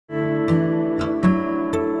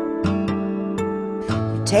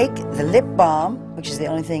take the lip balm, which is the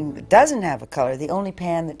only thing that doesn't have a color, the only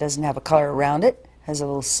pan that doesn't have a color around it, has a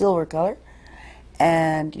little silver color,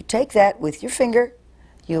 and you take that with your finger,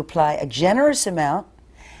 you apply a generous amount,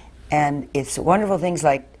 and it's wonderful things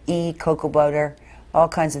like cocoa butter, all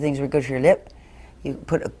kinds of things are good for your lip. You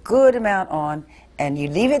put a good amount on, and you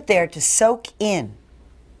leave it there to soak in.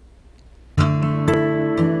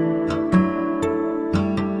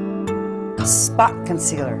 Spot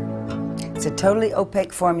concealer. It's a totally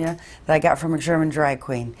opaque formula that I got from a German drag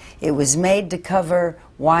queen. It was made to cover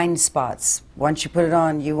wine spots. Once you put it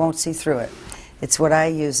on, you won't see through it. It's what I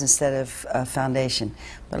use instead of foundation.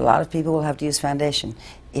 But a lot of people will have to use foundation.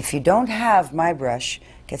 If you don't have my brush,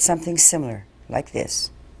 get something similar, like this.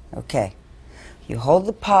 Okay. You hold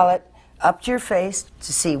the palette up to your face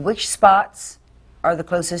to see which spots are the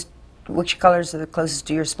closest, which colors are the closest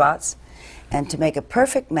to your spots. And to make a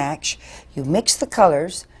perfect match, you mix the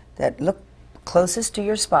colors that look closest to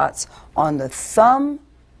your spots on the thumb,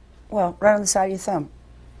 well, right on the side of your thumb.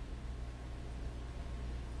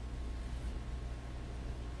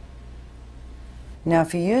 Now,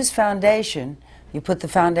 if you use foundation, you put the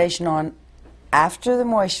foundation on after the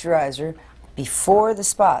moisturizer, before the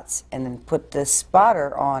spots, and then put the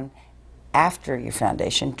spotter on after your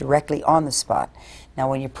foundation, directly on the spot. Now,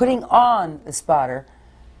 when you're putting on the spotter,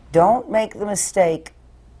 don't make the mistake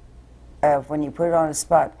of, when you put it on a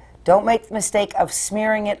spot, don't make the mistake of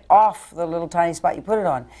smearing it off the little tiny spot you put it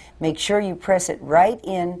on. Make sure you press it right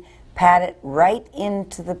in, pat it right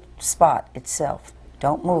into the spot itself.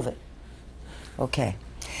 Don't move it. Okay.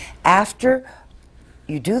 After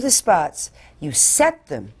you do the spots, you set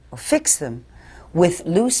them or fix them with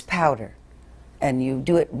loose powder, and you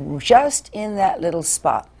do it just in that little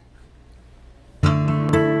spot.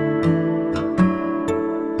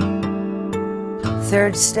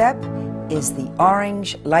 Third step is the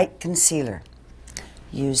orange light concealer.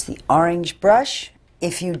 Use the orange brush.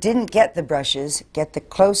 If you didn't get the brushes, get the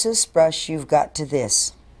closest brush you've got to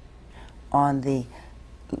this on the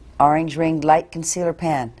orange ringed light concealer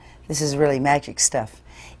pan. This is really magic stuff.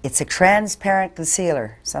 It's a transparent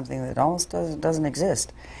concealer, something that almost doesn't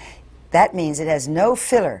exist. That means it has no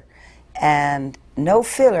filler, and no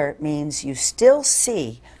filler means you still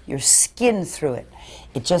see your skin through it.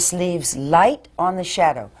 It just leaves light on the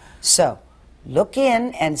shadow. So, look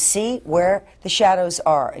in and see where the shadows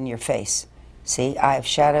are in your face. See, I have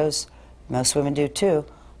shadows, most women do too,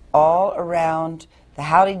 all around the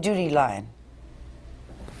howdy-doody line.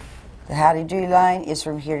 The howdy-doody line is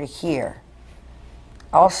from here to here.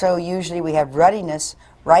 Also, usually we have ruddiness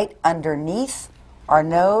right underneath our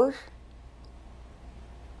nose.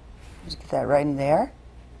 Just get that right in there.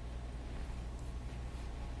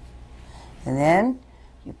 And then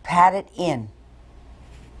you pat it in.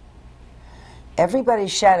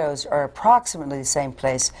 Everybody's shadows are approximately the same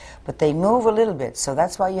place, but they move a little bit, so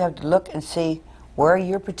that's why you have to look and see where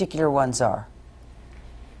your particular ones are.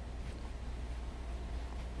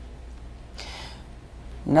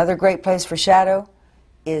 Another great place for shadow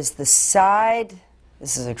is the side,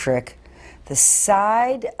 this is a trick, the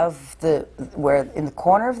side of the, where in the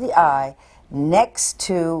corner of the eye, next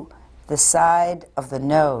to the side of the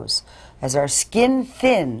nose. As our skin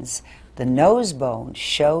thins, the nose bone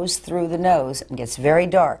shows through the nose and gets very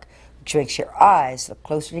dark, which makes your eyes look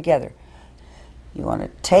closer together. You want to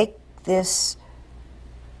take this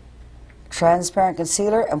transparent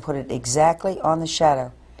concealer and put it exactly on the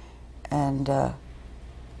shadow, and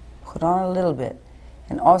put on a little bit.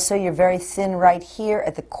 And also, you're very thin right here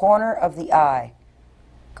at the corner of the eye,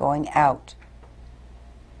 going out.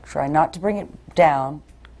 Try not to bring it down,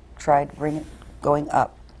 try to bring it going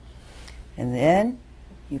up. And then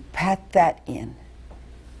you pat that in.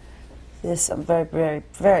 This, I'm very, very,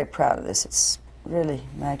 very proud of this. It's really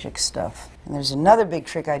magic stuff. And there's another big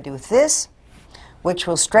trick I do with this, which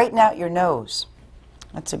will straighten out your nose.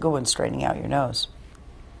 That's a good one, straightening out your nose.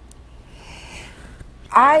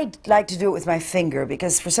 I like to do it with my finger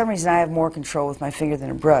because for some reason I have more control with my finger than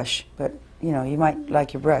a brush, but you know, you might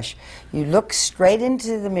like your brush. You look straight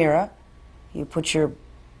into the mirror, you put your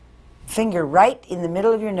finger right in the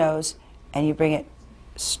middle of your nose, and you bring it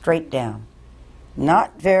straight down.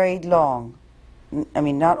 Not very long. I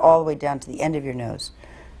mean, not all the way down to the end of your nose.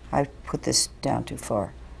 I put this down too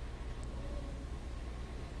far.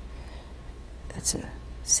 That's a,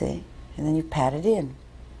 see? And then you pat it in.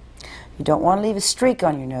 You don't want to leave a streak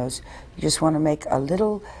on your nose. You just want to make a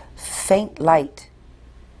little faint light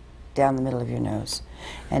down the middle of your nose.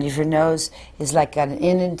 And if your nose is like an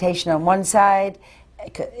indentation on one side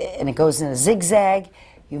and it goes in a zigzag,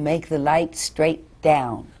 you make the light straight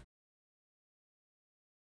down.